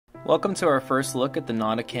Welcome to our first look at the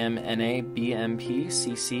Nauticam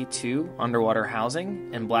NA-BMPCCII underwater housing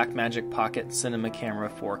and Blackmagic Pocket Cinema Camera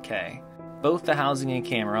 4K. Both the housing and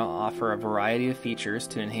camera offer a variety of features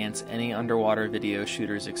to enhance any underwater video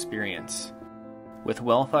shooter's experience. With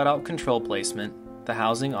well thought out control placement, the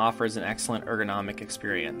housing offers an excellent ergonomic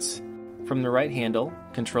experience. From the right handle,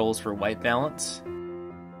 controls for white balance,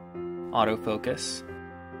 autofocus,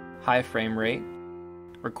 high frame rate,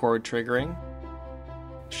 record triggering,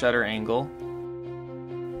 shutter angle,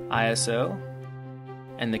 ISO,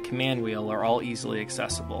 and the command wheel are all easily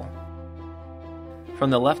accessible.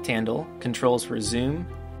 From the left handle, controls for zoom,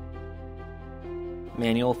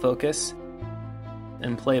 manual focus,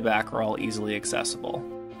 and playback are all easily accessible.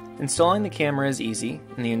 Installing the camera is easy,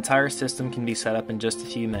 and the entire system can be set up in just a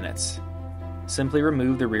few minutes. Simply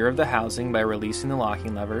remove the rear of the housing by releasing the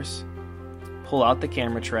locking levers, pull out the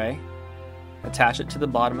camera tray, attach it to the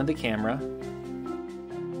bottom of the camera,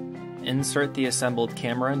 insert the assembled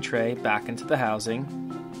camera and tray back into the housing,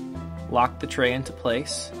 lock the tray into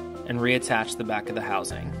place, and reattach the back of the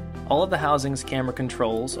housing. All of the housing's camera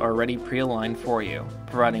controls are already pre-aligned for you,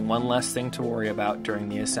 providing one less thing to worry about during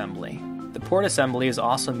the assembly. The port assembly is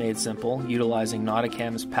also made simple utilizing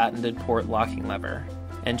Nauticam's patented port locking lever,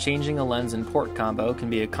 and changing a lens and port combo can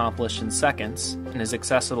be accomplished in seconds and is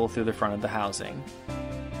accessible through the front of the housing.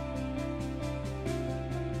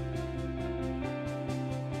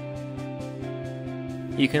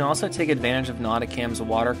 You can also take advantage of Nauticam's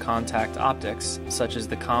water contact optics, such as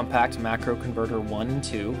the compact macro converter 1 and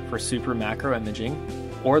 2 for super macro imaging,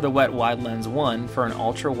 or the wet wide lens 1 for an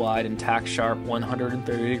ultra wide and tack sharp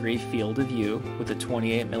 130-degree field of view with a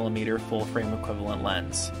 28mm full frame equivalent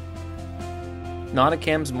lens.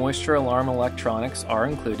 Nauticam's moisture alarm electronics are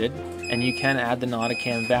included, and you can add the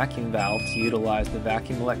Nauticam vacuum valve to utilize the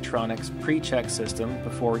vacuum electronics pre-check system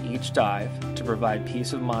before each dive to provide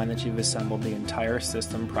peace of mind that you've assembled the entire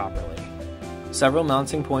system properly. Several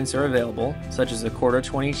mounting points are available, such as a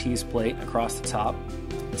 1/4 cheese plate across the top,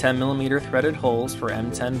 10mm threaded holes for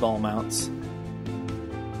M10 ball mounts,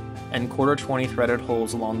 and 1/4 threaded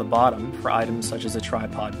holes along the bottom for items such as a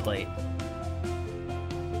tripod plate.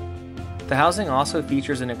 The housing also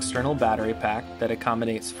features an external battery pack that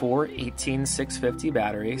accommodates 4 18650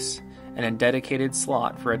 batteries and a dedicated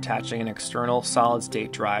slot for attaching an external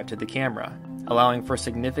solid-state drive to the camera, allowing for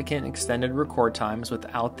significant extended record times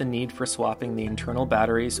without the need for swapping the internal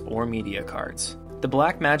batteries or media cards. The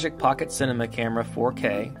Blackmagic Pocket Cinema Camera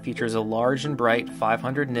 4K features a large and bright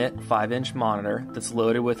 500 nit 5-inch monitor that's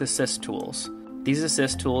loaded with assist tools. These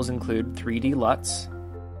assist tools include 3D LUTs,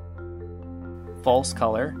 false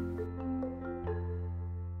color,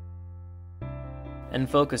 and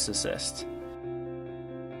focus assist,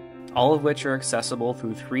 all of which are accessible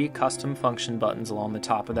through 3 custom function buttons along the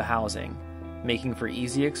top of the housing, making for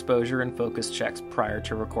easy exposure and focus checks prior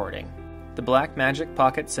to recording. The Blackmagic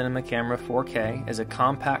Pocket Cinema Camera 4K is a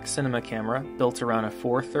compact cinema camera built around a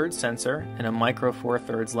 4/3 sensor and a micro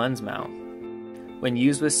 4/3 lens mount. When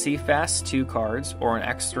used with CFast 2 cards or an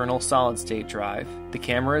external solid-state drive, the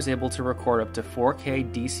camera is able to record up to 4K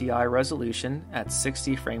DCI resolution at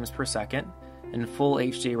 60 frames per second and full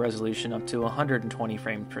HD resolution up to 120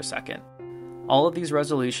 frames per second. All of these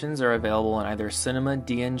resolutions are available in either Cinema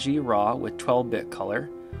DNG RAW with 12-bit color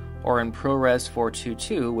or in ProRes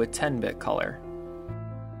 422 with 10-bit color.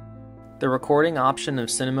 The recording option of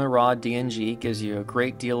Cinema RAW DNG gives you a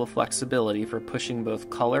great deal of flexibility for pushing both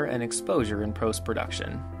color and exposure in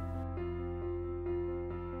post-production.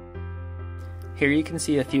 Here you can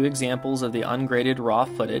see a few examples of the ungraded RAW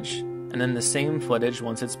footage, and then the same footage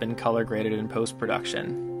once it's been color graded in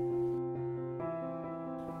post-production.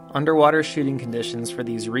 Underwater shooting conditions for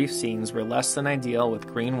these reef scenes were less than ideal with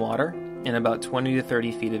green water and about 20 to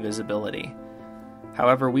 30 feet of visibility.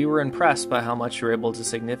 However, we were impressed by how much you were able to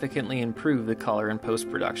significantly improve the color in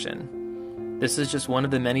post-production. This is just one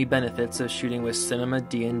of the many benefits of shooting with Cinema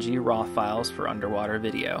DNG RAW files for underwater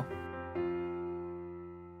video.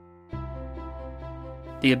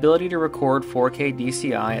 The ability to record 4K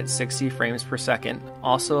DCI at 60 frames per second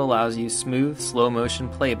also allows you smooth, slow-motion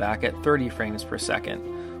playback at 30 frames per second,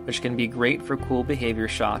 which can be great for cool behavior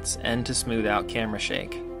shots and to smooth out camera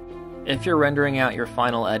shake. If you're rendering out your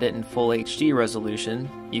final edit in full HD resolution,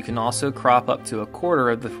 you can also crop up to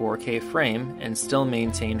 1/4 of the 4K frame and still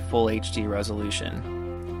maintain full HD resolution.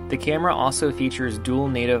 The camera also features dual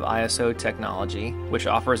native ISO technology, which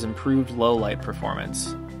offers improved low light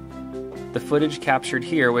performance. The footage captured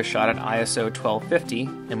here was shot at ISO 1250,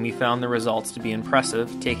 and we found the results to be impressive,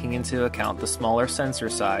 taking into account the smaller sensor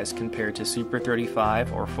size compared to Super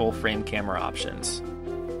 35 or full frame camera options.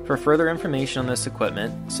 For further information on this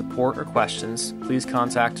equipment, support, or questions, please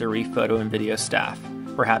contact our Reef Photo and Video staff.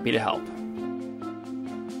 We're happy to help.